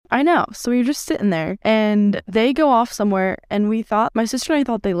I know. So we were just sitting there and they go off somewhere and my sister and I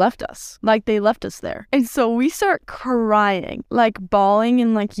thought they left us. Like they left us there. And so we start crying, like bawling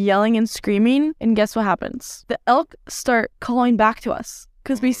and like yelling and screaming. And guess what happens? The elk start calling back to us.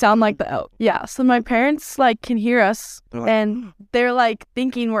 Because we sound like the elk. Yeah. So my parents like can hear us and they're like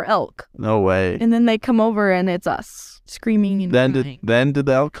thinking we're elk. No way. And then they come over and it's us screaming and crying. Then did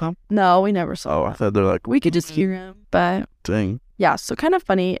the elk come? No, we never saw. Oh, I thought they're like, we could just hear him. But dang. Yeah, so kind of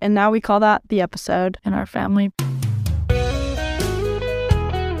funny. And now we call that the episode in our family.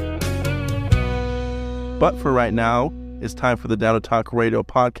 But for right now, it's time for the Down to Talk Radio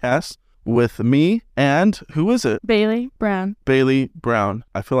podcast. With me and who is it? Bailey Brown. Bailey Brown.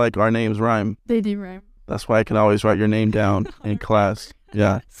 I feel like our names rhyme. They do rhyme. That's why I can always write your name down in class.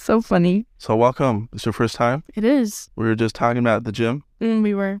 Yeah. So funny. So welcome. It's your first time? It is. We were just talking about the gym.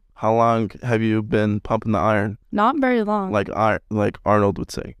 We were. How long have you been pumping the iron? Not very long. Like Arnold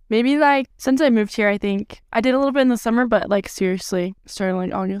would say. Maybe like since I moved here, I think. I did a little bit in the summer, but like seriously, starting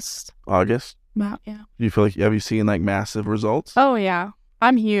like August. August? Wow, yeah. Do you feel like, have you seen like massive results? Oh yeah.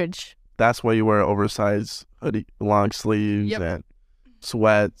 I'm huge. That's why you wear oversized hoodie, long sleeves and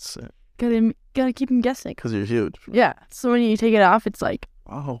sweats. Gotta keep them guessing. Because you're huge. Yeah. So when you take it off, it's like,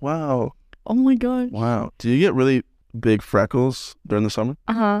 oh, wow. Oh my gosh. Wow. Do you get really big freckles during the summer?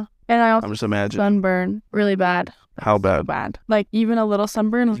 Uh-huh. And I also I'm just imagining. Sunburn really bad. How bad? So bad. Like even a little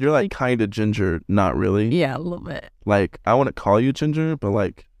sunburn. You're like kind of ginger, not really. Yeah, a little bit. Like I wouldn't call you ginger, but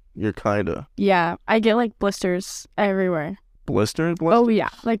like you're kind of. Yeah, I get like blisters everywhere. Blisters? Oh yeah,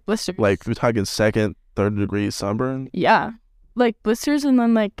 like blisters. Like we're talking second, third degree sunburn? Yeah, like blisters, and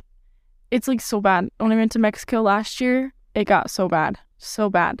then like it's like so bad. When I went to Mexico last year, it got so bad,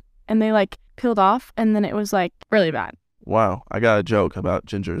 and they like peeled off, and then it was like really bad. Wow, I got a joke about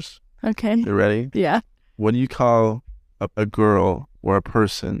gingers. Okay. You ready? Yeah. What do you call a girl or a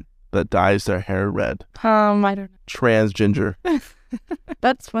person that dyes their hair red? I don't know. Transginger.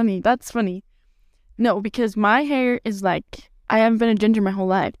 That's funny. No, because my hair is like, I haven't been a ginger my whole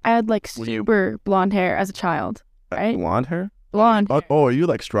life. I had like super blonde hair as a child, right? Blonde hair? Blonde hair. Oh, are you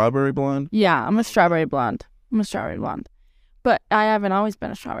like strawberry blonde? Yeah, I'm a strawberry blonde. But I haven't always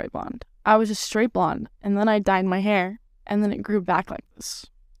been a strawberry blonde. I was just straight blonde, and then I dyed my hair, and then it grew back like this.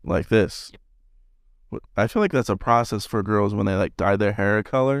 Like this? Yep. I feel like that's a process for girls when they like dye their hair a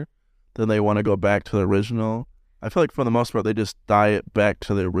color, then they want to go back to the original. I feel like for the most part, they just dye it back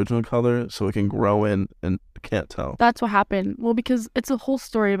to the original color so it can grow in and can't tell. That's what happened. Well, because it's a whole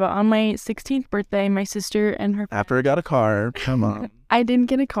story about on my 16th birthday, my sister and her... After I got a car, come on. I didn't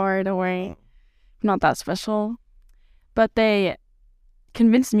get a car, don't worry. Not that special. But they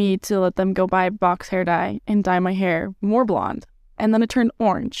convinced me to let them go buy box hair dye and dye my hair more blonde. And then it turned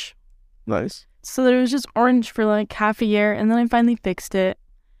orange. Nice. So it was just orange for like half a year, and then I finally fixed it.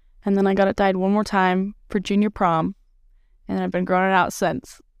 And then I got it dyed one more time for junior prom. And I've been growing it out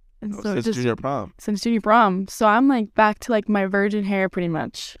since. And so since junior prom? Since junior prom. So I'm like back to like my virgin hair pretty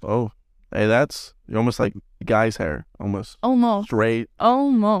much. Oh, hey, you're almost like guy's hair. Almost. Straight.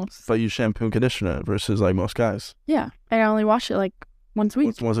 Almost. But you shampoo and condition it versus like most guys. Yeah. I only wash it like once a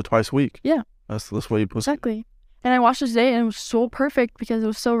week. Once or twice a week. Yeah. That's what you put. Exactly. And I washed it today and it was so perfect because it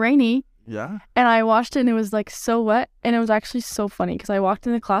was so rainy. Yeah. And I washed it and it was like so wet, and it was actually so funny because I walked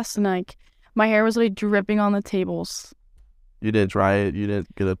into class and like my hair was like dripping on the tables. You didn't dry it? You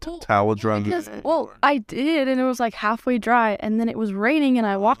didn't get a towel dry? I did, and it was like halfway dry, and then it was raining and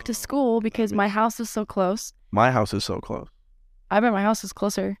I walked to school because my house is so close. My house is so close. I bet my house is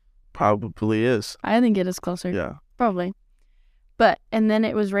closer. Probably is. I think it is closer. Yeah. Probably. And then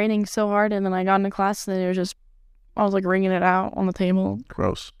it was raining so hard, and then I got into class and it was just, I was like wringing it out on the table.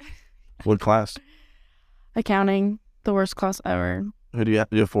 Gross. What class? Accounting, the worst class ever. Who do you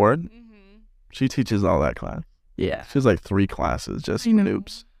have Ford? Mm-hmm. She teaches all that class. Yeah. She has like 3 classes, just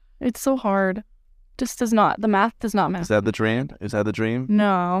noobs. It's so hard. The math does not matter. Is that the dream?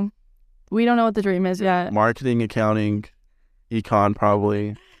 No. We don't know what the dream is yet. Marketing, accounting, econ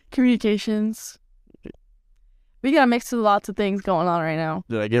probably. Communications. We got a mix of lots of things going on right now.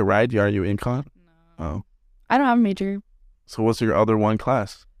 Did I get right? Are you econ? No. Oh. I don't have a major. So what's your other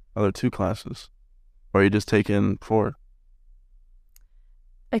 2 classes? Or are you just taking 4?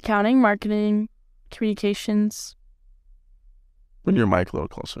 Accounting, marketing, communications. Put your mic a little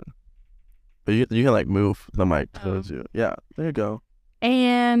closer. But you can like move the mic towards you. Yeah, there you go.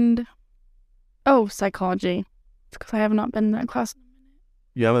 And, psychology. It's because I have not been in that class.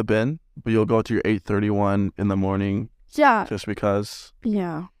 You haven't been, but you'll go to your 8:31 in the morning. Yeah. Just because.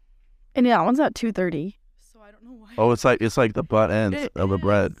 Yeah. And that one's at 2:30. So I don't know why. Oh, it's like the butt end of the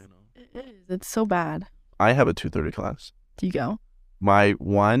bread. It is. It's so bad. I have a 2:30 class. Do you go? my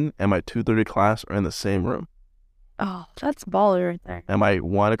 1 and my 2:30 class are in the same room. Oh, that's baller right there. And my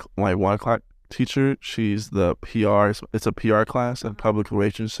 1 o'clock teacher, she's the PR. It's a PR class and public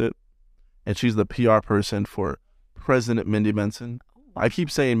relationship, and she's the PR person for President Mindy Benson. I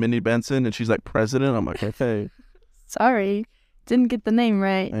keep saying Mindy Benson, and she's like president. I'm like, okay. Sorry, didn't get the name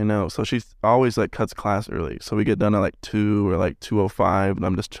right. I know. So she's always like cuts class early. So we get done at like 2 or like 2:05, and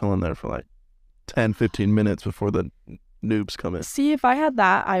I'm just chilling there for like 10, 15 minutes before the noobs come in. See, if I had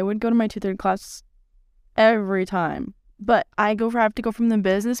that, I would go to my 2:30 class every time. But I have to go from the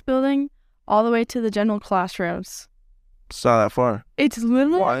business building all the way to the general classrooms. It's not that far. It's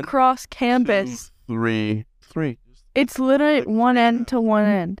literally 1, across campus. 2, 3. It's literally one end to one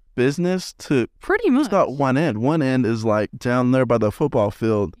end. Business to Pretty much. It's not one end. One end is like down there by the football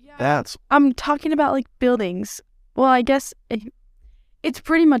field. That's I'm talking about like buildings. Well, I guess it's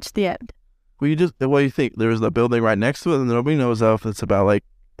pretty much the end. what do you think? There's the building right next to it, and nobody knows if it's about like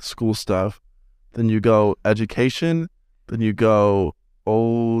school stuff. Then you go education. Then you go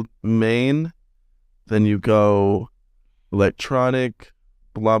Old Main. Then you go electronic.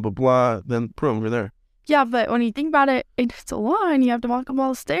 Blah blah blah. Then boom, you're there. Yeah, but when you think about it, it's a line. You have to walk up all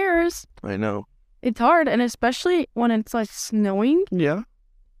the stairs. I know. It's hard, and especially when it's like snowing. Yeah.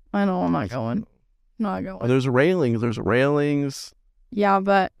 I know, I'm not going. Not going. There's railings. There's railings. Yeah,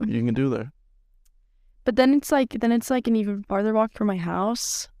 but You can do there. then it's like an even farther walk from my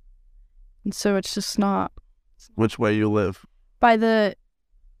house, and so it's just not Which way you live? by the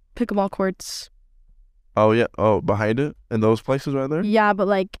pickleball courts. Oh yeah. Oh, behind it, in those places right there. Yeah, but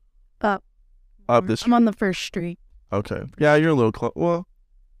like Up this. I'm on the first street. Okay. Yeah, you're a little close. Well,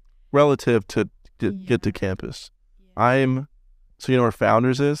 relative to get to campus. So you know where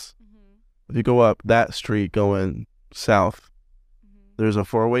Founders is? If you go up that street going south, there's a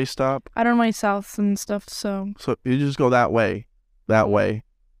 4-way stop. I don't know my souths and stuff, so So you just go that way.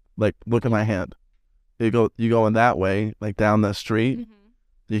 Like, look at my hand. You go in that way, like down the street.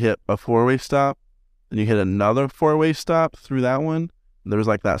 You hit a 4-way stop. Then you hit another 4-way stop through that one. And there's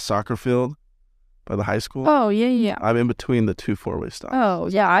like that soccer field by the high school. Oh, yeah. I'm in between the 2 4-way stops. Oh,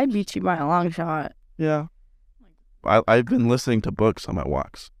 yeah, I beat you by a long shot. Yeah. I've been listening to books on my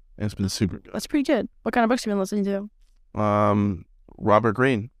walks, and it's been super good. That's pretty good. What kind of books have you been listening to? Robert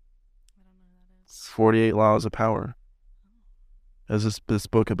Greene, 48 Laws of Power. There's this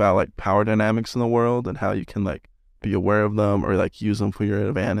book about like power dynamics in the world and how you can like be aware of them or like use them for your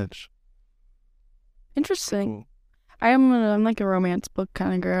advantage. Interesting. Cool. I'm like a romance book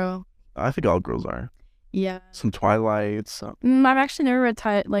kind of girl. I think all girls are. Yeah. Some Twilight. I've actually never read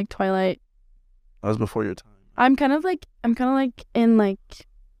Twilight. That was before your time. I'm kind of like in like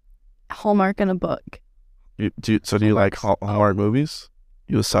Hallmark in a book. Do you like Hallmark movies?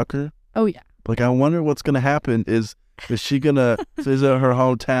 You a sucker? Oh yeah. Like, I wonder what's gonna happen. Is she gonna visit her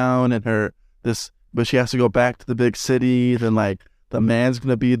hometown and but she has to go back to the big city? Then like the man's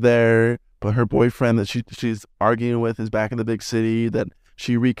gonna be there, but her boyfriend that she's arguing with is back in the big city. That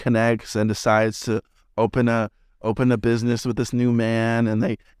she reconnects and decides to open a business with this new man, and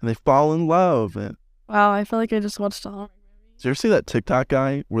they fall in love. And Wow, I feel like I just watched a Hallmark movie. did you ever see that TikTok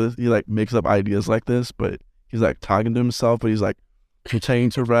guy where he like makes up ideas like this, but he's like talking to himself, but he's like pretending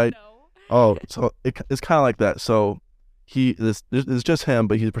to write? No. Oh, so it's kind of like that. So it's just him,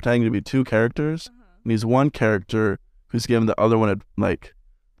 but he's pretending to be 2 characters, and he's one character who's giving the other one like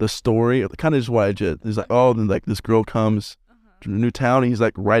the story, kind of just what I did. He's like, oh, then like this girl comes to a new town, and he's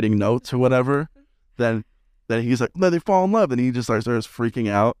like writing notes or whatever. Then he's like, they fall in love, and he just like starts freaking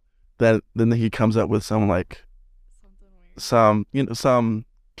out. Then he comes up with some like some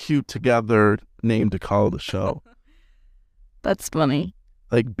cute together name to call the show. That's funny.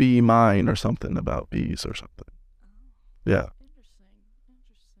 Like Be Mine or something about bees or something. Yeah. Interesting.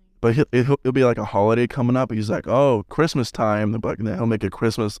 But he'll be like a holiday coming up. He's like, oh, Christmas time. But he'll make a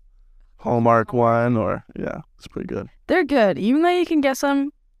Christmas Hallmark one, or yeah, it's pretty good. They're good. Even though you can guess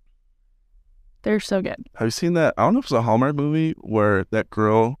them, they're so good. Have you seen that? I don't know if it's a Hallmark movie where that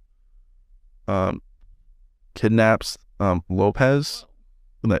girl kidnaps Lopez,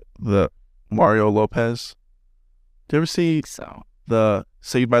 like the Mario Lopez. Do you ever see So the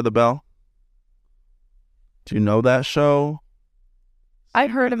Saved by the Bell? Do you know that show?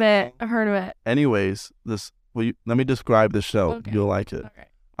 I've heard of it. Anyways, let me describe the show. Okay. You'll like it. Okay.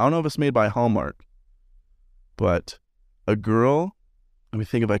 I don't know if it's made by Hallmark, but a girl, let me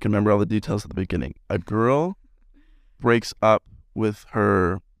think if I can remember all the details at the beginning. A girl breaks up with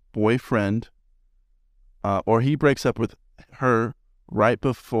her boyfriend, or he breaks up with her right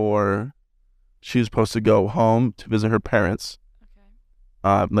before she was supposed to go home to visit her parents,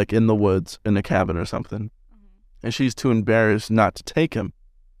 Okay. like in the woods, in a cabin or something. and she's too embarrassed not to take him,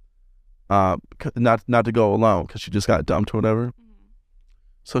 not to go alone because she just got dumped or whatever.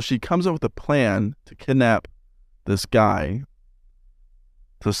 So she comes up with a plan to kidnap this guy.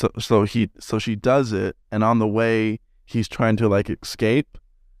 So she does it, and on the way he's trying to like escape.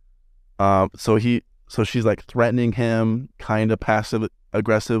 So she's like threatening him, kind of passive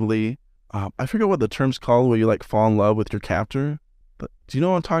aggressively. I forget what the term's called where you like fall in love with your captor. But do you know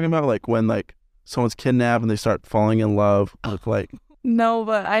what I'm talking about? Like when like someone's kidnapped and they start falling in love with like. No,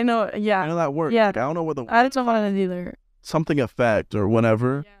 but I know. Yeah. I know that word. Yeah. Like, I don't know what the. I don't know what it is either. Something effect or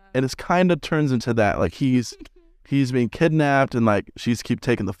whatever. Yeah. And it's kind of turns into that. Like he's being kidnapped and like she's keep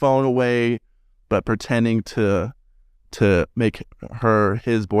taking the phone away, but pretending to make her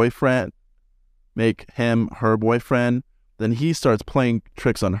his boyfriend, make him her boyfriend. Then he starts playing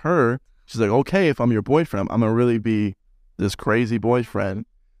tricks on her. She's like, okay, if I'm your boyfriend, I'm gonna really be this crazy boyfriend.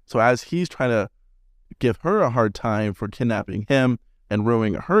 So as he's trying to give her a hard time for kidnapping him and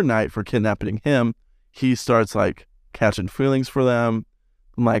ruining her night for kidnapping him, he starts like catching feelings for them.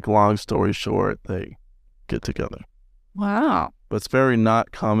 Like, long story short, they get together. Wow. But it's very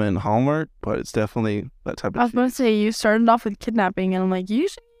not common Hallmark, but it's definitely that type of I was about to say, you started off with kidnapping, and I'm like,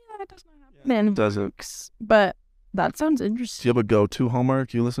 usually that does not happen in doesn't. books, but that sounds Do you interesting. have a go-to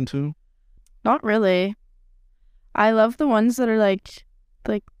Hallmark you listen to? Not really. I love the ones that are like,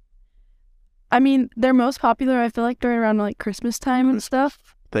 I mean, they're most popular, I feel like, during around like Christmas time and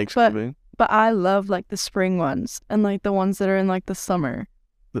stuff, Thanksgiving. but I love like the spring ones and like the ones that are in like the summer.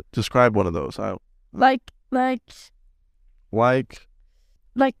 Describe one of those. Like,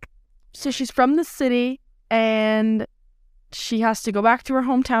 so she's from the city and she has to go back to her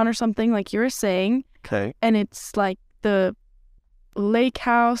hometown or something, like you were saying. Okay. And it's like the lake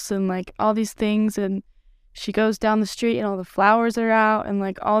house and like all these things, and she goes down the street and all the flowers are out and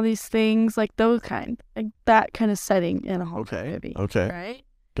like all these things, like those kind, like that kind of setting in a Hallmark movie. Okay. Right?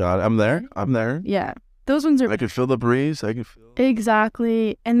 God, I'm there. Yeah. Those ones are I can feel the breeze. I can feel.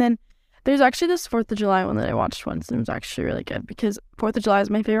 exactly. And then there's actually this 4th of July one that I watched once, and it was actually really good because 4th of July is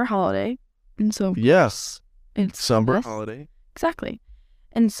my favorite holiday. And so Yes. it's Summer yes, holiday. exactly.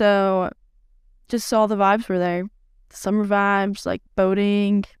 And so just all the vibes were there. Summer vibes, like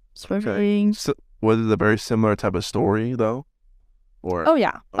boating, swimming. So, was it a very similar type of story though? Or Oh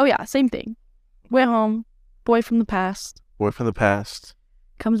yeah, same thing. Way home, boy from the past, boy from the past?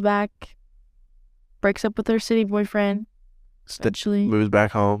 comes back, breaks up with her city boyfriend, eventually Moves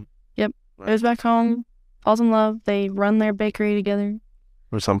back home. goes back home, falls in love, they run their bakery together.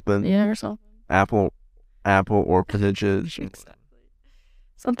 Or something. Yeah, or something. Apple orphanages. Exactly.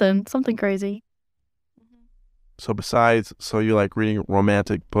 Something crazy. So you like reading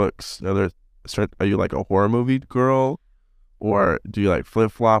romantic books? Are you like a horror movie girl? Or do you like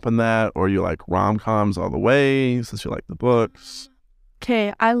flip-flop in that? Or you like rom-coms all the way since you like the books?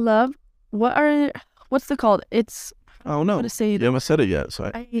 Okay, I love, what's it called? It's, Oh no, what to say? you haven't said it yet. So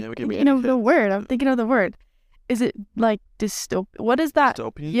I'm give me thinking of the word. I'm thinking of the word. Is it like dystopian? What is that?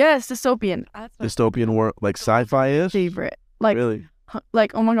 Dystopian? Yes, dystopian. That's my Dystopian world, like sci-fi-ish? favorite. Like, Really?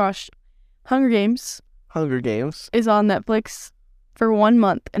 like, oh my gosh, Hunger Games Hunger Games. is on Netflix for 1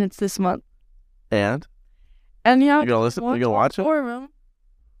 month, and it's this month. And? And yeah, You gonna listen? You gonna watch it? 4 of them.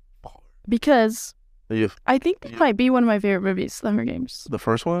 Because I think that might be one of my favorite movies, The Hunger Games. The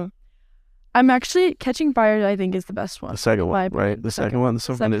first one? I'm actually Catching Fire, I think, is the best one. The second My one, opinion. right? The second one? The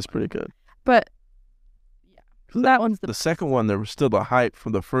second one is pretty good. But yeah, that one's The second one, there was still the hype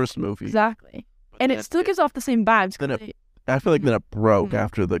from the first movie. exactly. And it still gives off the same vibes. Then I feel like then it broke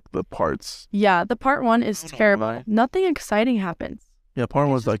after the parts. Yeah, the part 1 is I don't know terrible. why. Nothing exciting happens. Yeah, part It's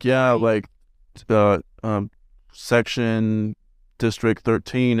one's just like, yeah, great. like section District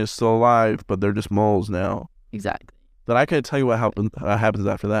 13 is still alive, but they're just moles now. Exactly. But I can't tell you what happens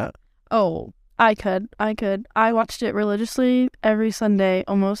after that. Oh, I could. I watched it religiously every Sunday,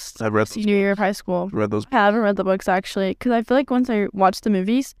 almost I've read those senior year of high school. those. I haven't read the books, actually, because I feel like once I watch the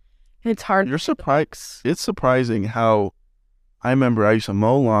movies, it's hard. You're surprised. It's surprising how I remember I used to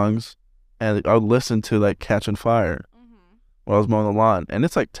mow lawns and I would listen to like Catching Fire while I was mowing the lawn, and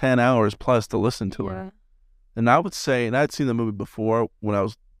it's like 10 hours plus to listen to it. Yeah. And I would say, and I'd seen the movie before when I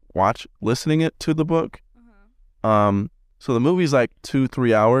was listening it to the book. So the movie's like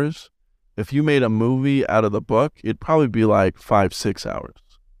 2-3 hours. If you made a movie out of the book, it'd probably be like 5-6 hours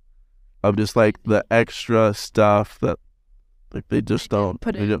of just like the extra stuff that like they just don't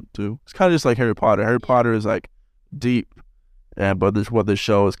do. It's kind of just like Harry Potter. Harry Potter is like deep, but what they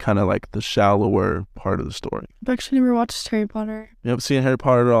show is kind of like the shallower part of the story. I've actually never watched Harry Potter. You haven't seen Harry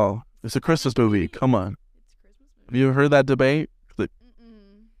Potter at all. It's a Christmas movie. Come on. Have you ever heard that debate?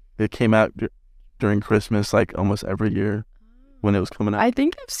 It came out during Christmas, like almost every year when it was coming out. I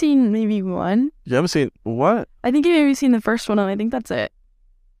think I've seen maybe one. You haven't seen what? I think I've maybe seen the first one, and I think that's it.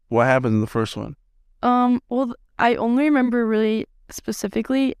 What happened in the first one? Well, I only remember really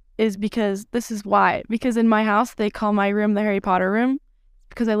specifically is because this is why. Because in my house, they call my room the Harry Potter room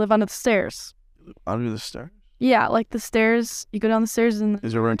because I live under the stairs. Under the stairs? Yeah, like the stairs. You go down the stairs and...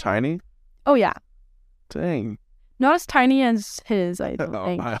 Is your room tiny? Oh, yeah. Dang. Not as tiny as his, I don't No,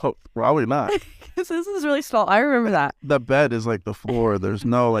 think. I hope probably not. Because this is really small. I remember that. The bed is like the floor. There's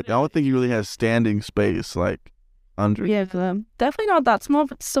no like. I don't think he really has standing space like under. Yeah, definitely not that small,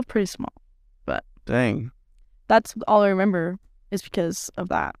 but still pretty small. Dang. That's all I remember is because of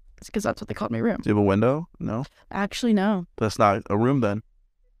that. It's because that's what they called my room. Do you have a window? No. Actually, no. That's not a room then.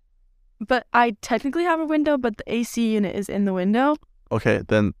 But I technically have a window, but the AC unit is in the window. Okay,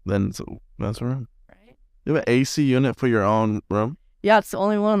 then that's a room. Right. You have an AC unit for your own room? Yeah, it's the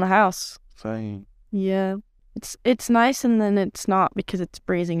only one in the house. Dang. Yeah. It's nice and then it's not because it's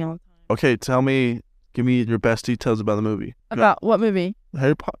freezing all the time. Okay, give me your best details about the movie. About what movie?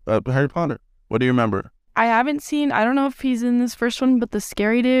 Harry Potter. What do you remember? I haven't seen, I don't know if he's in this first one, but the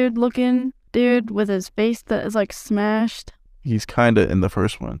scary looking dude with his face that is like smashed. He's kind of in the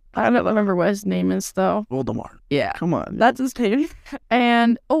first one. I don't remember what his name is though. Voldemort. Yeah. Come on. That's his name.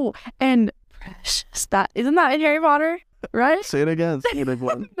 And Precious. Isn't that in Harry Potter? Right? Say it again. Say it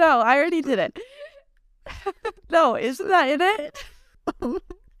again. No, I already did it. No, isn't that in it?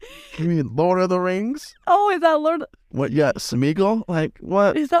 You mean Lord of the Rings? Oh, is that Lord? What? Yeah, Smeagol? Like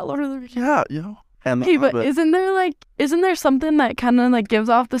what? Is that Lord of the Rings? Yeah, you know. And Hey, but isn't there something that kind of like gives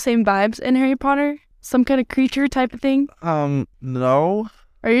off the same vibes in Harry Potter? Some kind of creature type of thing? No.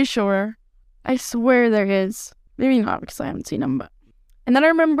 Are you sure? I swear there is. Maybe not because I haven't seen him, but. And then I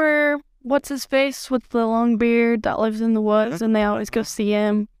remember what's his face with the long beard that lives in the woods, and they always go see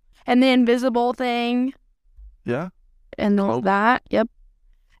him, and the invisible thing. Yeah. And all Cloak. that. Yep.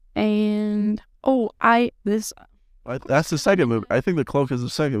 And That's the second movie. I think the cloak is the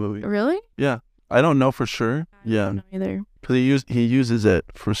second movie. really? Yeah. I don't know for sure. I Yeah. don't know either. Because he uses it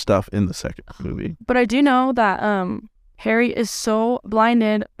for stuff in the second movie. But I do know that Harry is so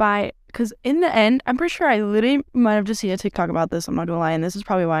blinded by, because in the end, I'm pretty sure I literally might have just seen a TikTok about this. I'm not gonna lie, and this is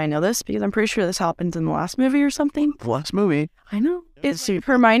probably why I know this, because I'm pretty sure this happens in the last movie or something. The last movie. I know. It's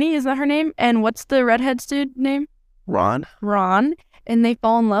Hermione, is that her name? And what's the redhead's dude name? Ron. Ron. And they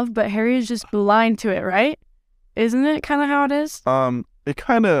fall in love, but Harry is just blind to it, right? Isn't it kind of how it is? It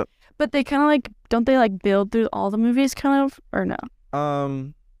kind of. But they kind of like, don't they like build through all the movies kind of, or no?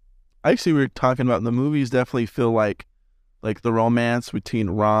 I see what you're talking about. The movies definitely feel like the romance between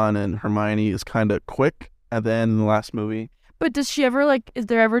Ron and Hermione is kind of quick, and then in the last movie. But does she ever is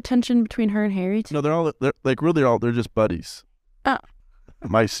there ever tension between her and Harry too? No, they're just buddies. Oh.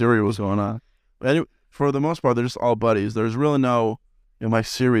 My Siri was going on. But anyway, for the most part, they're just all buddies. There's really no, my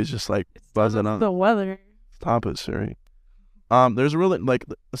Siri's just like buzzing on. The weather. Stop it, Siri. There's really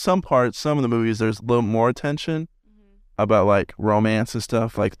some of the movies, there's a little more tension about like romance and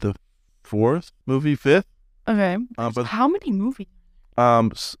stuff, like the fifth. Okay. But how many movies?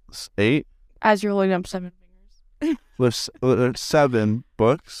 8. As you're holding up 7 fingers. There's 7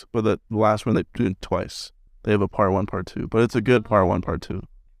 books, but the last one they do it twice. They have a part 1, part 2, but it's a good part 1, part 2.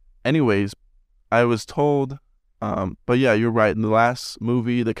 Anyways, I was told, but yeah, you're right. In the last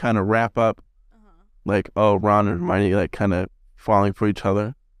movie, they kind of wrap up, like, Ron and Hermione like kind of falling for each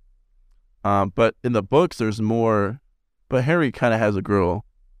other. But in the books, there's more. But Harry kind of has a girl,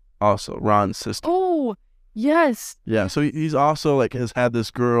 also Ron's sister. Oh, yes. Yeah, so he's also like has had this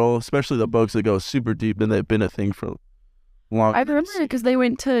girl, especially the books that go super deep, and they've been a thing for long. I remember it because they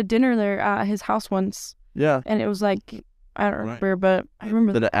went to dinner there at his house once. Yeah. And it was like, I don't remember, but I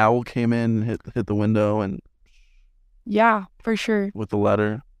remember that. An owl came in and hit the window, and yeah, for sure. With the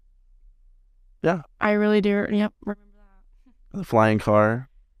letter. Yeah. I really do. Yep. Remember that. The flying car.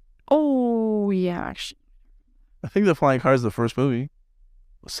 Oh, yeah, actually. I think the flying car is the first movie.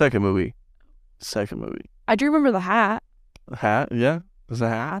 Second movie. I do remember the hat. The hat, yeah. There's a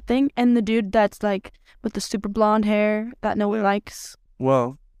hat thing. And the dude that's like with the super blonde hair that nobody likes.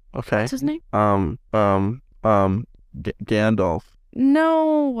 Well, okay. What's his name? Gandalf.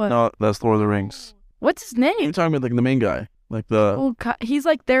 No, that's Lord of the Rings. What's his name? You're talking about like the main guy, like the. Oh God, he's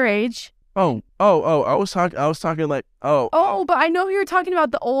like their age. Oh! I was talking like Oh, but I know who you're talking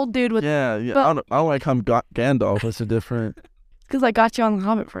about, the old dude with. Yeah. But, I don't like him. Gandalf. It's a different. Because I got you on the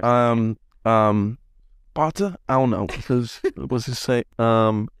Hobbit for. Potter. I don't know because what's his say?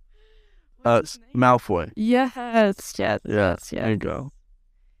 Malfoy. Yes. There you go.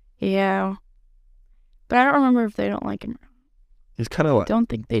 Yeah. But I don't remember if they don't like him. He's kind of like. I don't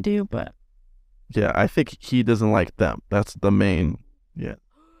think they do, but. Yeah, I think he doesn't like them. That's the main. Yeah.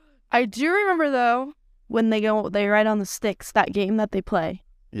 I do remember though when they ride on the sticks, that game that they play.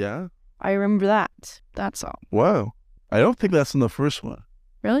 Yeah. I remember that. That's all. Wow. I don't think that's in the first one.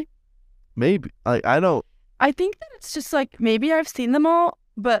 Really? Maybe. I don't. I think that it's just like maybe I've seen them all,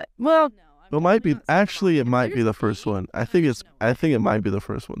 but well, It might be. Actually, it might be the first one. I think it might be the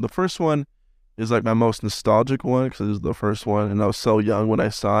first one. The first one is like my most nostalgic one because it was the first one, and I was so young when I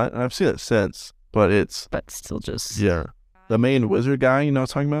saw it, and I've seen it since. But still just yeah. The main wizard guy, you know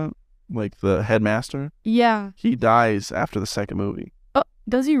what I'm talking about? Like the headmaster. Yeah. He dies after the second movie. Oh,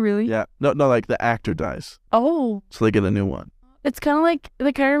 does he really? Yeah. No, like the actor dies. Oh. So they get a new one. It's kind of like,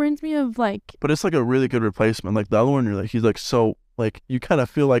 the kind of reminds me of like. But it's like a really good replacement. Like the other one, he's like so, like you kind of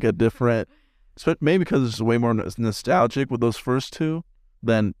feel like a different, maybe because it's way more nostalgic with those first two,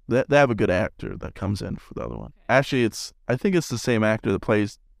 then they have a good actor that comes in for the other one. Actually, I think it's the same actor that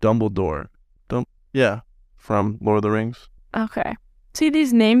plays Dumbledore. From Lord of the Rings. Okay. See,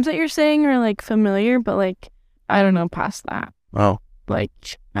 these names that you're saying are like familiar, but like, I don't know past that. Oh.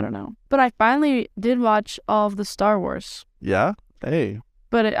 Like, I don't know. But I finally did watch all of the Star Wars. Yeah? Hey.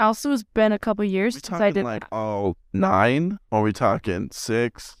 But it also has been a couple years since I did like all 9? Or are we talking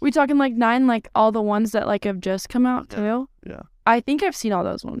 6? We talking like 9, like all the ones that like have just come out too? Yeah. I think I've seen all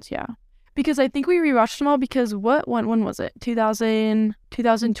those ones, yeah. Because I think we rewatched them all because when was it?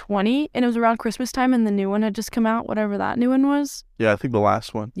 2020? And it was around Christmas time and the new one had just come out, whatever that new one was. Yeah, I think the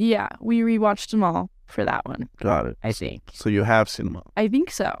last one. Yeah, we rewatched them all for that one. Got it. I think. So you have seen them all? I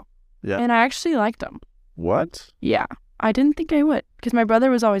think so. Yeah. And I actually liked them. What? Yeah. I didn't think I would because my brother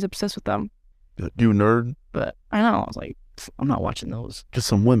was always obsessed with them. You nerd? But I know. I was like, I'm not watching those. Just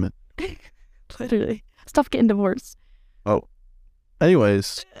some women. Literally. Stop getting divorced. Oh.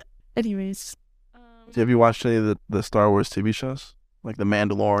 Anyways. Have you watched any of the Star Wars TV shows? Like The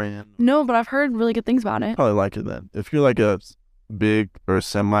Mandalorian? No, but I've heard really good things about it. Probably like it then. If you're like a big or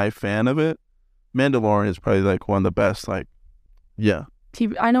semi fan of it, Mandalorian is probably like one of the best. Like, yeah.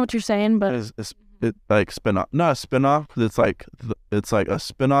 I know what you're saying, but it's like spin-off. Not a spin-off, but it's like a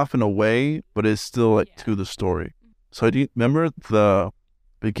spin-off in a way, but it's still like to the story. So do you remember the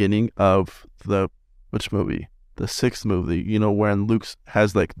beginning of which movie? The 6th movie, you know, when Luke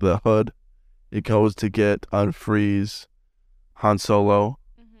has like the hood, it goes to get unfreeze Han Solo.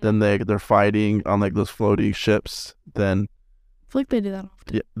 Then they're fighting on like those floating ships. Then I feel like they do that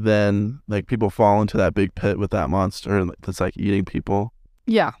often. Yeah, then like people fall into that big pit with that monster and that's like eating people.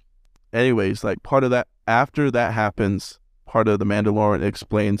 Yeah. Anyways, like part of that, after that happens, part of the Mandalorian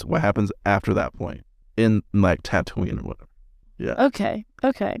explains what happens after that point in like Tatooine or whatever. Yeah. Okay.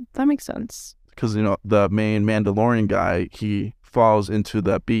 That makes sense. Because, you know, the main Mandalorian guy, he falls into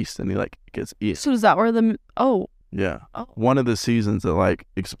the beast and he like gets eaten. So is that where Yeah. Oh. One of the seasons that like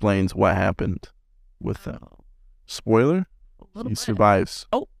explains what happened with them. Spoiler? He survives.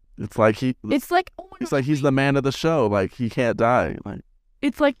 Oh. It's like It's like, oh my It's God, like he's the man of the show. Like he can't die. Like,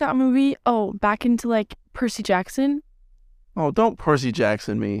 it's like that movie, back into like Percy Jackson. oh, don't Percy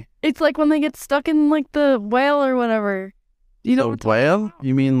Jackson me. It's like when they get stuck in like the whale or whatever. You know The whale?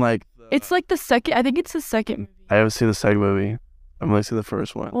 You mean like it's like the second, I think it's the second movie. I haven't seen the second movie. I've only seen the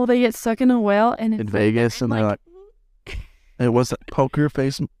first one. Well, they get stuck in a whale and it's In Vegas and they're like it was a poker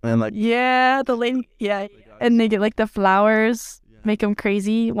face and like yeah, the lady, yeah. And they get like the flowers, make them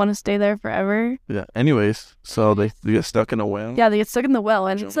crazy, want to stay there forever. yeah. Anyways, so they get stuck in a whale. Yeah, they get stuck in the whale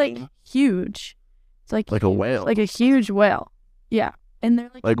and it's like huge. It's like Like a whale. Like a huge whale. Yeah. And they're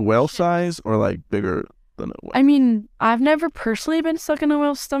like whale size or like bigger than a whale. I mean, I've never personally been stuck in a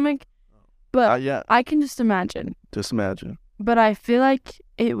whale's stomach, but yeah. I can just imagine. Just imagine. But I feel like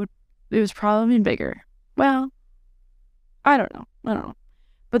it was probably bigger. Well, I don't know.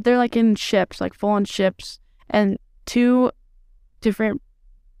 But they're like in ships, like full on ships, and 2 different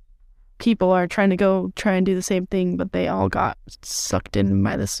people are trying to go try and do the same thing, but they all got sucked in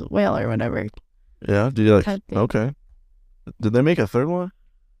by this whale or whatever. Yeah. Did you like? Type thing. Okay. Did they make a third one?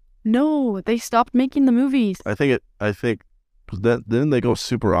 No, they stopped making the movies. I think didn't they go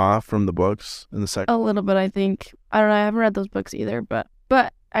super off from the books in the second? A little bit, I think. I don't know. I haven't read those books either, but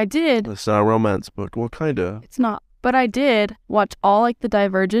I did. It's not a romance book. What kind of? It's not. But I did watch all like the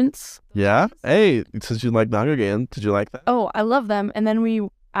Divergents. Yeah. Hey, since you like the Hunger Games, did you like that? Oh, I love them. And then we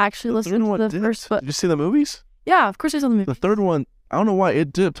actually listened to the first book. Did you see the movies? Yeah, of course I saw the movie. The third one, I don't know why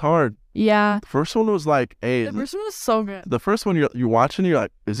it dipped hard. Yeah. The first one was like, hey. The first one was so good. The first one you're watching, you're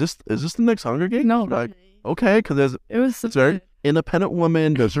like, is this the next Hunger Games? No. You're like, okay, because It was so it's very good. independent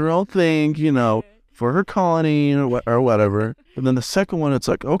woman, does her own thing, you know, for her colony or whatever. And then the second one, it's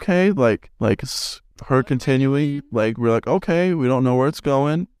like, okay, like it's her continuing, like, we're like, okay, we don't know where it's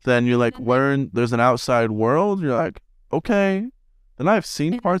going. Then you like learn there's an outside world. You're like, okay. And I've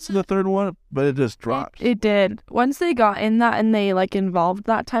seen parts of the third one, but it just drops. It did. Once they got in that and they like involved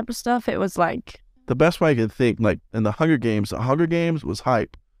that type of stuff, it was like The best way I can think, like in the Hunger Games was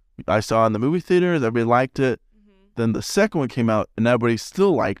hype. I saw it in the movie theaters, everybody liked it. Then the second one came out and everybody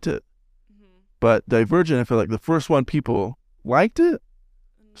still liked it. But Divergent, I feel like the first one people liked it.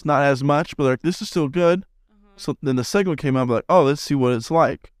 It's not as much, but like, this is still good. So then the second one came out, like, oh, let's see what it's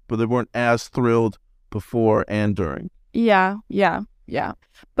like. But they weren't as thrilled before and during. yeah.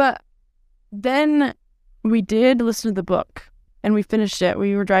 But then we did listen to the book and we finished it.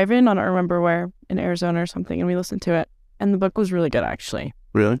 We were driving, I don't remember where, in Arizona or something, and we listened to it. And the book was really good, actually.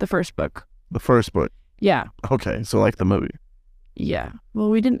 Really? The first book. The first book. Yeah. Okay, so like the movie. Yeah. Well,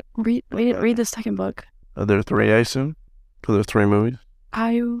 we didn't read the second book. Are there 3, I assume? Because there's 3 movies.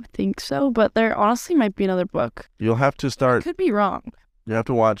 I think so, but there honestly might be another book. You'll have to start. Could be wrong. You have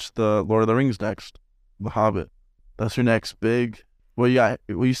to watch the Lord of the Rings next. The Hobbit. That's your next big. Well, yeah.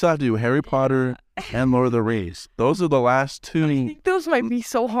 Well, you still have to do Harry Potter and Lord of the Rings. Those are the last 2. I think those might be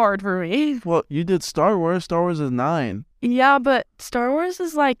so hard for me. Well, you did Star Wars. Star Wars is 9. Yeah, but Star Wars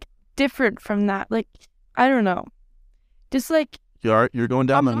is like different from that. Like, I don't know. Just like, You're going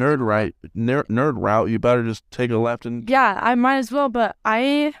down the nerd route. You better just take a left and. yeah, I might as well, but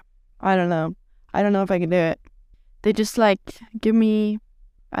I don't know. I don't know if I can do it. They just like give me,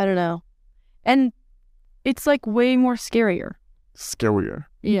 I don't know. And it's like way more scarier. Scarier.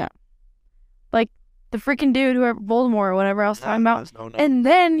 Yeah. Like the freaking dude, whoever, Voldemort or whatever I was talking about. No. And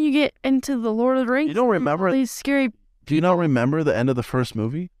then you get into the Lord of the Rings. You don't remember all these scary. Do you not remember the end of the first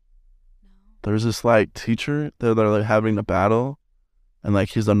movie? There's this like teacher they're like having a battle, and like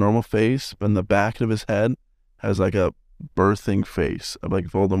he's a normal face, but in the back of his head has like a birthing face of like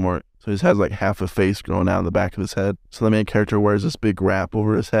Voldemort. So he has like half a face growing out in the back of his head. So the main character wears this big wrap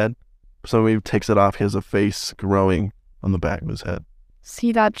over his head. So when he takes it off, he has a face growing on the back of his head.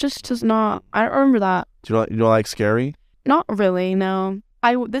 See, that just does not. I don't remember that. You don't like scary? Not really. No.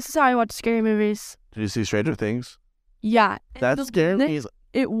 This is how I watch scary movies. Did you see Stranger Things? Yeah. That scared me.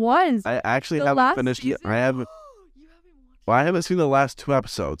 It was. I actually The haven't last finished yet. season? I haven't. You haven't watched Well, I haven't seen the last 2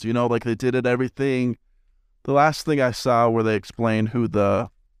 episodes. You know, like they did it everything. The last thing I saw where they explained who's the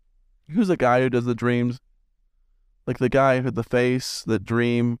guy who does the dreams, like the guy who the face, the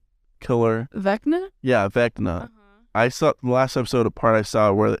dream killer. Vecna? Yeah, Vecna. I saw the last episode of part I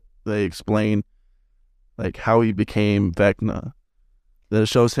saw where they explain like how he became Vecna. Then it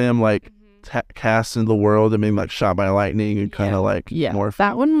shows him like cast into the world and being like shot by lightning and kind of like morph.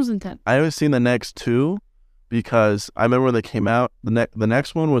 That one was intense. I haven't seen the next 2 because I remember when they came out. The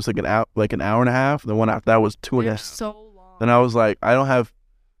next one was like an hour and a half. The one after that was 2.5 They're so long. Then I was like, I don't have.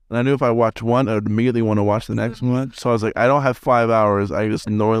 And I knew if I watched one, I would immediately want to watch the next one. So I was like, I don't have 5 hours. I just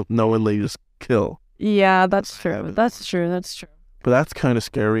knowingly just kill. Yeah, that's true. That's true. But that's kind of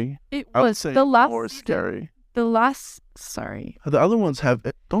scary. It I would was say the last more season- scary. Sorry. The other ones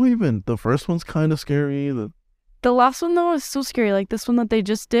the first one's kind of scary. The last one though is so scary. Like this one that they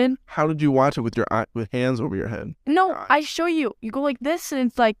just did. How did you watch it with with hands over your head? No, I show you. You go like this, and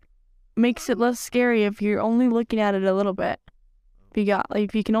it's like makes it less scary if you're only looking at it a little bit.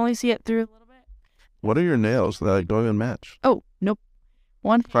 If you can only see it through a little bit. What are your nails? They like don't even match. Oh nope.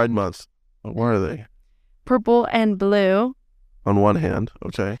 One Pride months. What are they? purple and blue, On one hand,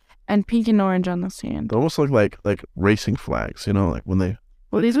 okay. and pink and orange on this hand. They almost look like racing flags, you know, like when they.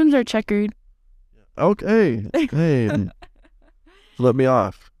 Well, these ones are checkered. Okay. Hey. Let me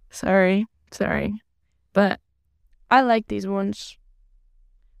off. Sorry. But I like these ones.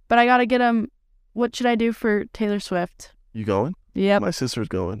 But I gotta get them. What should I do for Taylor Swift? You going? Yep. My sister's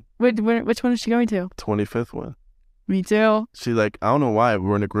going. Which one is she going to? 25th one. Me too. She like, I don't know why.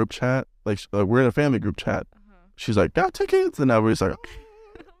 We're in a group chat. Like, we're in a family group chat. She's like, got tickets? And everybody's like,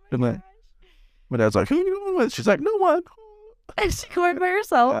 and like, my dad's like, who are you going with? She's like, no one. Is she going by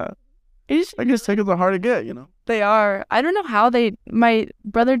herself? Yeah. I guess tickets are hard to get, you know? They are. I don't know how my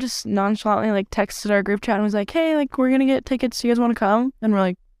brother just nonchalantly like texted our group chat and was like, hey, like we're gonna get tickets. Do you guys want to come? And we're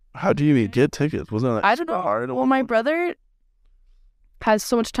like, How do you even get tickets? Wasn't it I don't know. hard? Well, my brother has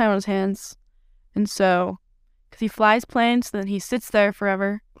so much time on his hands. And so, because he flies planes, then he sits there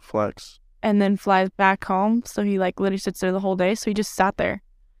forever Flex. and then flies back home. So he like literally sits there the whole day. So he just sat there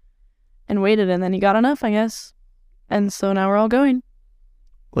and waited, and then he got enough, I guess. And so now we're all going.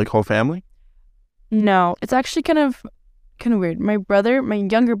 Like whole family? No, it's actually kind of weird. My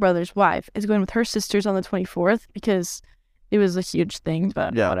younger brother's wife is going with her sisters on the 24th because it was a huge thing,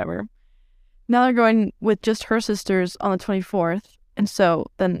 but whatever. Now they're going with just her sisters on the 24th. And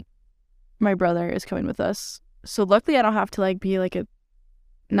so then my brother is coming with us. So luckily I don't have to like be like a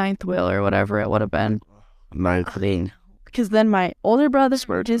ninth wheel or whatever it would have been. Nice. Because then my older brother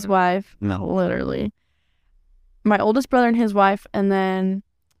and his wife, literally, my oldest brother and his wife, and then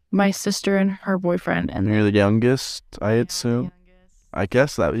my sister and her boyfriend. And you're the youngest, I assume. I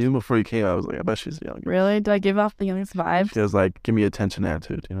guess that even before you came, I was like, I bet she's the youngest. Really? Did I give off the youngest vibe? She was like, give me attention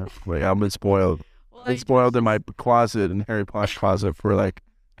attitude, you know? Like, I've been spoiled. I've been spoiled in my closet, in Harry Potter closet for like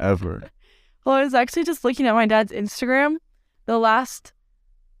ever. Well, I was actually just looking at my dad's Instagram. The last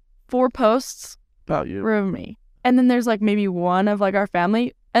 4 posts About you. were of me. And then there's like maybe one of like our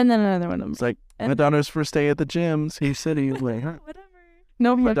family, and then another one of them. It's like, my daughter's first day at the gym. He said he was like, huh? Whatever.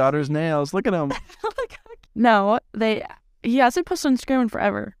 No, My daughter's nails. Look at them. No, he hasn't posted on Instagram in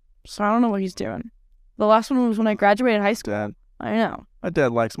forever. So I don't know what he's doing. The last one was when I graduated high school. Dad. I know. My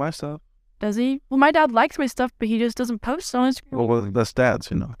dad likes my stuff. Does he? Well, my dad likes my stuff, but he just doesn't post on Instagram. Well, that's dads,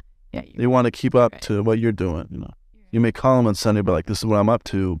 you know. Yeah. They want to keep up right. to what you're doing, you know. You may call them on Sunday, but like, this is what I'm up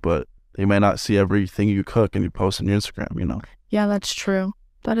to, but they may not see everything you cook and you post on your Instagram, you know. Yeah, that's true.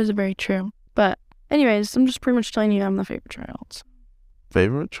 That is very true. But anyways, I'm just pretty much telling you I'm the favorite child.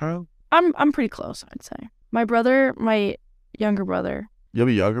 Favorite child? I'm pretty close, I'd say. My brother, my younger brother. You have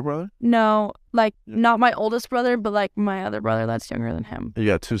a younger brother? No, like not my oldest brother, but like my other brother that's younger than him. You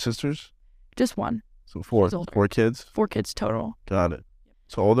got 2 sisters? Just one. So 4. She's older. 4 kids? 4 kids total. Got it.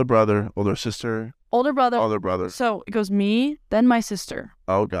 So older brother, older sister, Older brother. older brother. So it goes me, then my sister.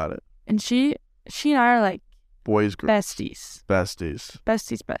 Oh, got it. And she and I are like Boys group. besties.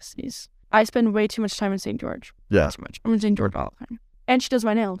 Besties. I spend way too much time in St. George. Yeah. Too much. I'm in St. George all the time. And she does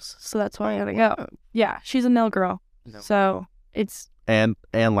my nails, so that's why I gotta go. Yeah, she's a nail girl. No. So it's And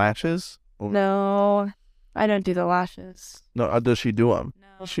lashes? no, I don't do the lashes. No, does she do them? No,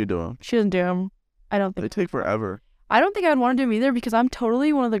 Does she do them? she doesn't do them. I don't They think. take forever. I don't think I'd want to do them either because I'm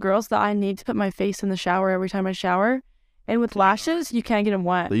totally one of the girls that I need to put my face in the shower every time I shower. And with lashes, you can't get them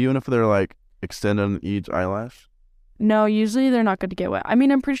wet. Even if they're like extended on each eyelash? No, usually they're not good to get wet. I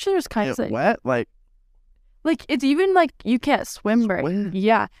mean, I'm pretty sure there's kinds Get of wet? like it's even like you can't swim very. Swim?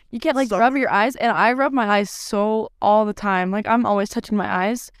 Yeah, you can't like Suck. rub your eyes, and I rub my eyes so all the time. Like I'm always touching my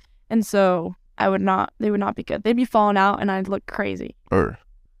eyes, and so they would not be good. They'd be falling out, and I'd look crazy.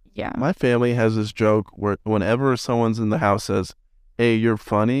 Yeah. My family has this joke where whenever someone's in the house says, hey, you're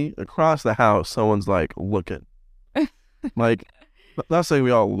funny, across the house, someone's like, looking. Like, not saying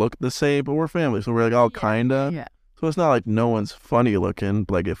we all look the same, but we're family, so we're like all kinda. Yeah. So it's not like no one's funny looking,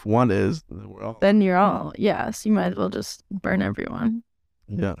 but like if one is, then we're all. Then you're all yes. You might as well just burn everyone.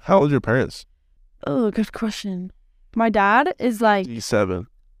 Yeah. How old are your parents? Oh, good question. My dad is like 57.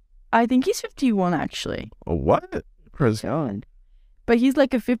 I think he's 51 actually. Oh, what? Pretty young. But he's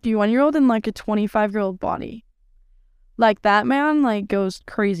like a 51-year-old in like a 25-year-old body. Like that man like goes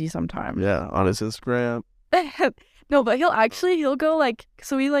crazy sometimes. Yeah, on his Instagram. No, but he'll go like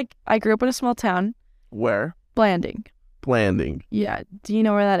so I grew up in a small town. Where? Blanding. Blanding. Yeah. Do you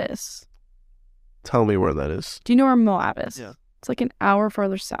know where that is? Tell me where that is. Do you know where Moab is? Yeah. It's like an hour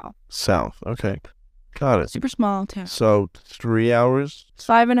further south. South. Okay. Got it. Super small town. So 3 hours?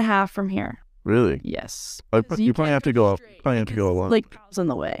 5.5 from here. Really? Yes. You 'Cause probably can't have to go up. Probably have to go along. Lake Powell's in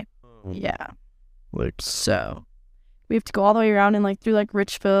the way. Oh, Yeah. like So we have to go all the way around and like through like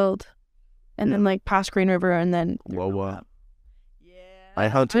Richfield and then like past Green River and then through Loa. Moab. Yeah. I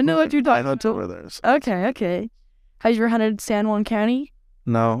hunt. I know what you're talking I hunt about. over there. Okay. Have you ever hunted San Juan County?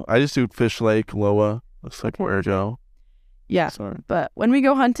 No, I just do Fish Lake, Loa. Looks like where Joe. Yeah. Sorry. But when we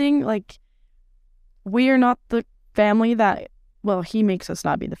go hunting, like we are not the family that well, he makes us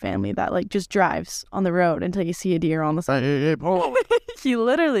not be the family that like just drives on the road until you see a deer on the side. Hey, Paul. He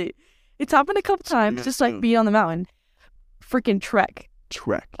literally, it's happened a couple times, just like being on the mountain. Freaking trek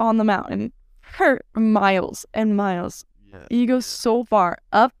on the mountain for miles and miles. Yeah. You go so far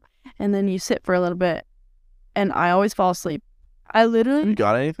up and then you sit for a little bit and I always fall asleep. I Have literally, you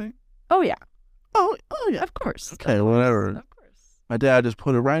got anything? oh yeah, Oh yeah. of course. Okay, whatever. Of course. My dad just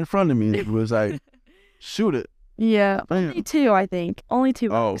put it right in front of me. He was like, shoot it. Yeah, Bam. only 2, I think. Only 2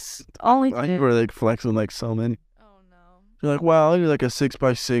 Oh. bucks. Only 2. I think we're like flexing like so many. Oh no. You're like, well, I'll do like a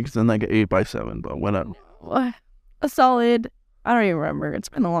 6x6 and like an 8x7, but whatever. What? A solid. I don't even remember. It's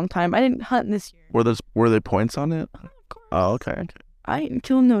been a long time. I didn't hunt this year. Were there points on it? Of course. Oh, okay. I ain't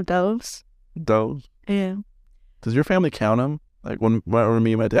killing no doves. Those. Yeah. Does your family count them? Like when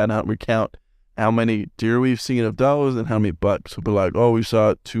me and my dad hunt, we count how many deer we've seen of does and how many bucks. We'll be like, oh, we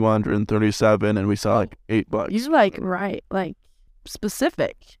saw 237 and we saw like 8 bucks. You're like, right, like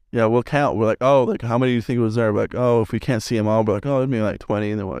specific. Yeah, we'll count. We're like, oh, like how many do you think was there? We're like, oh, if we can't see them all, we're like, oh, it'd be like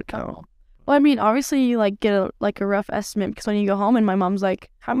 20, and then we'll like count. Well, Well, I mean, obviously you like get a rough estimate because when you go home and my mom's like,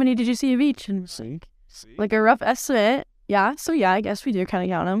 "How many did you see of each?" And it's like a rough estimate. Yeah. So yeah, I guess we do kind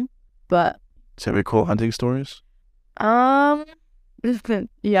of count them. But Do you have any cool hunting stories? yeah,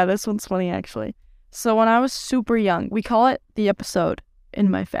 this one's funny actually. So when I was super young, we call it the episode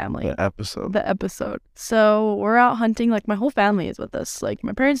in my family. The episode. The episode. So we're out hunting. Like my whole family is with us. Like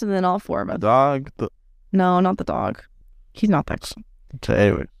my parents and then all four of A us. dog. No, not the dog. He's not that. Okay,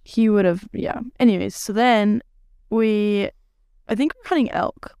 anyway. He would have, yeah. Anyways, so then I think we were hunting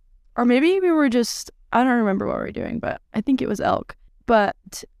elk. Or maybe we were just, I don't remember what we were doing, but I think it was elk. But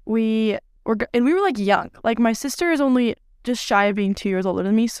we were like young. Like my sister is only just shy of being 2 years older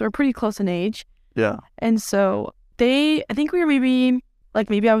than me, so we're pretty close in age. Yeah. And so I think we were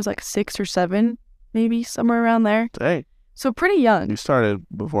maybe I was like 6 or 7, maybe somewhere around there. Hey, So pretty young. you started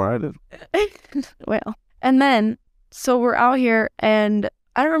before I did. Well, and then, so we're out here, and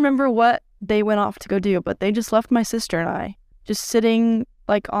I don't remember what they went off to go do, but they just left my sister and I just sitting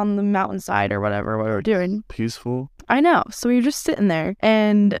like on the mountainside or whatever what we were doing. Peaceful. I know. So we were just sitting there,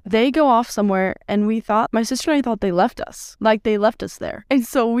 and they go off somewhere, and my sister and I thought they left us. Like they left us there. And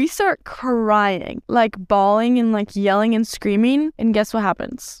so we start crying, like bawling and like yelling and screaming, and guess what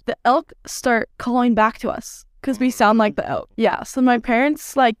happens? The elk start calling back to us. Because we sound like the elk. Yeah, so my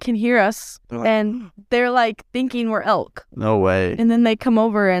parents, like, can hear us, They're like, and they're, like, thinking we're elk. No way. And then they come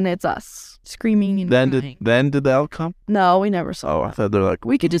over, and it's us, screaming and crying. Then did the elk come? No, we never saw Oh, I that. thought they're like,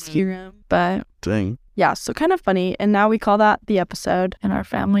 We could just hear him. But, dang. yeah, so kind of funny. And now we call that the episode. In our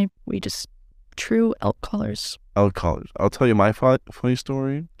family, we just true elk callers. Elk callers. I'll tell you my funny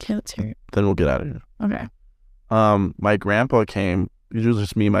story, Okay, let's hear it. then we'll get out of here. Okay. My grandpa came. Usually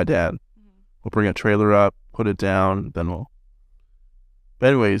just me and my dad. We'll bring a trailer up, put it down, then we'll... But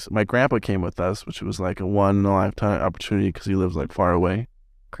anyways, my grandpa came with us, which was like a one-in-a-lifetime opportunity because he lives like far away.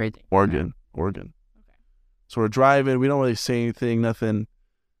 Crazy. Oregon. Okay. So we're driving. We don't really say anything, nothing.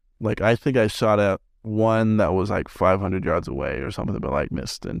 Like, I think I shot at one that was like 500 yards away or something, but like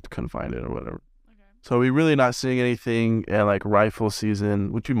missed and couldn't find it or whatever. Okay. So we really not seeing anything at like rifle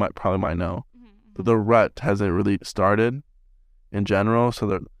season, which you probably might know. But the rut hasn't really started in general.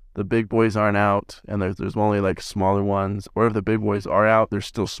 So the big boys aren't out, and there's only like smaller ones. Or if the big boys are out, they're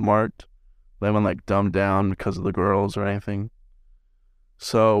still smart. They haven't like dumbed down because of the girls or anything.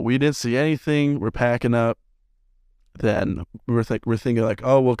 So we didn't see anything. We're packing up. Then we're thinking like,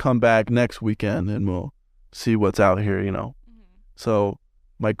 oh, we'll come back next weekend and we'll see what's out here, you know. So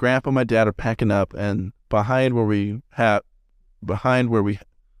my grandpa and my dad are packing up, and behind where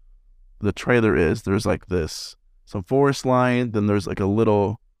the trailer is, there's like some forest line. Then there's like a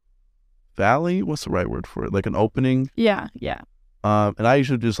little valley. What's the right word for it? Like an opening. Yeah. And I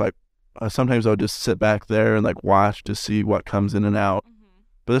usually just like, sometimes I would just sit back there and like watch to see what comes in and out.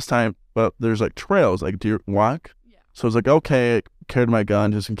 But this time, there's like trails, like deer walk. Yeah. So I was like, okay, I carried my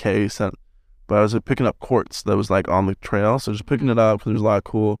gun just in case. But I was like, picking up quartz that was like on the trail. So just picking it up because there's a lot of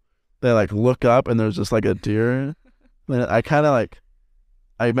cool. Then I like look up and there's just like a deer. Then I kind of like,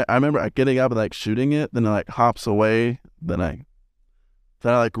 I remember getting up and like shooting it. Then it like hops away. Then I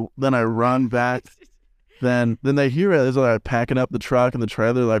run back. Then they hear it. They're like packing up the truck and the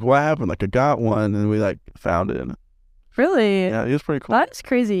trailer. Like, what happened? Like, I got one, and we like found it. Really? Yeah, it was pretty cool. That's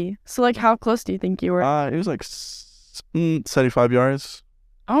crazy. So, like, how close do you think you were? It was like 75 yards.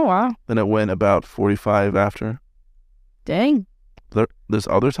 Oh, wow. Then it went about 45 after. Dang. This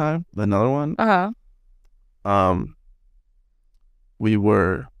other time, another one. Uh-huh.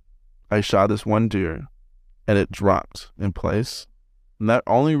 I shot this one deer, and it dropped in place. And that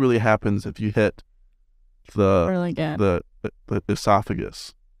only really happens if you hit Really good. the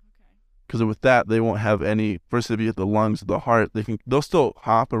esophagus. Because with that, they won't have any. First, if you hit the lungs, the heart, they'll still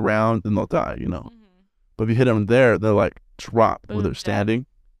hop around and they'll die, you know. But if you hit them there, they'll like drop where they're standing,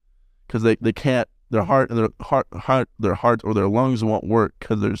 because they can't. Their heart or their lungs won't work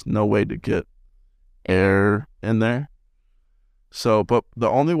because there's no way to get air in there. So, but the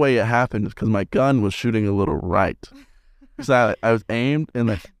only way it happened is because my gun was shooting a little right. Because I was aimed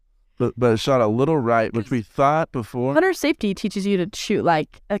but it shot a little right, which we thought before. Hunter safety teaches you to shoot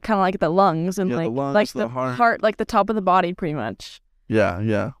like kind of like the lungs and Yeah, the like lungs, the the heart. heart, like the top of the body, pretty much.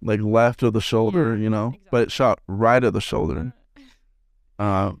 Yeah, like left of the shoulder, Yeah, you know. exactly. But it shot right at the shoulder.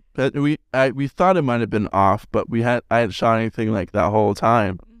 But we thought it might have been off, but I hadn't shot anything like that whole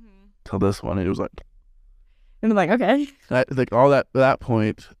time till this one. It was like, And I'm like, okay. I think all that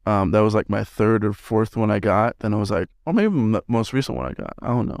point, that was like my third or fourth one I got. Then I was like, or maybe the most recent one I got. I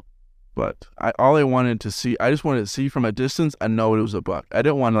don't know. But I just wanted to see from a distance and know it was a buck. I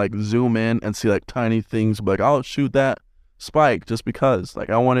didn't want to like zoom in and see like tiny things, but like, I'll shoot that spike just because. Like,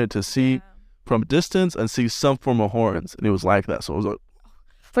 I wanted to see, from distance and see some form of horns, and it was like that. So I was like,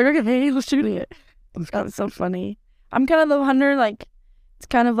 It's like, okay, let's shoot it. That was so funny. I'm kind of the hunter. Like, it's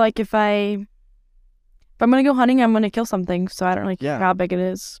kind of like if I'm gonna go hunting, I'm gonna kill something. So I don't really care how big it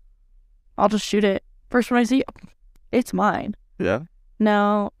is. I'll just shoot it. First one I see, it's mine. yeah.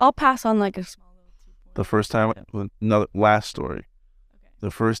 No, I'll pass on like a small little 2 point. The first time, last story. Okay.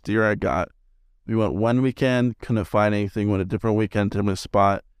 The first deer I got, we went one weekend, couldn't find anything. Went a different weekend, different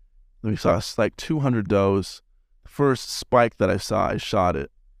spot. Then we saw like 200 does. First spike that I saw, I shot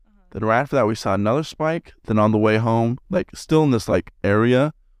it. Then right after that, we saw another spike. Then on the way home, like still in this like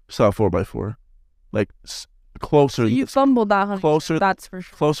area, we saw a 4x4, like closer. So you fumbled that hunting closer. trip, that's for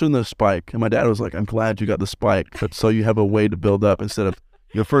sure. Closer than the spike. And my dad was like, "I'm glad you got the spike, but so you have a way to build up instead of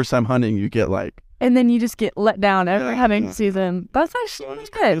your first time hunting, you get like." And then you just get let down every hunting season. That's actually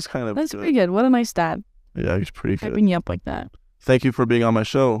good. It's kind of That's pretty good. What a nice dad. Yeah, he's pretty good. Hyping you up like that. Thank you for being on my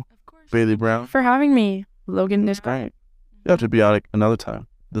show, Of course. Bailey Brown. For having me. Logan is great. You have to be on it another time.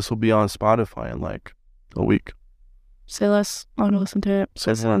 This will be on Spotify in like a week. Say less. I'll go listen to it.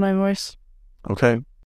 Say Listen more. to my voice. Okay.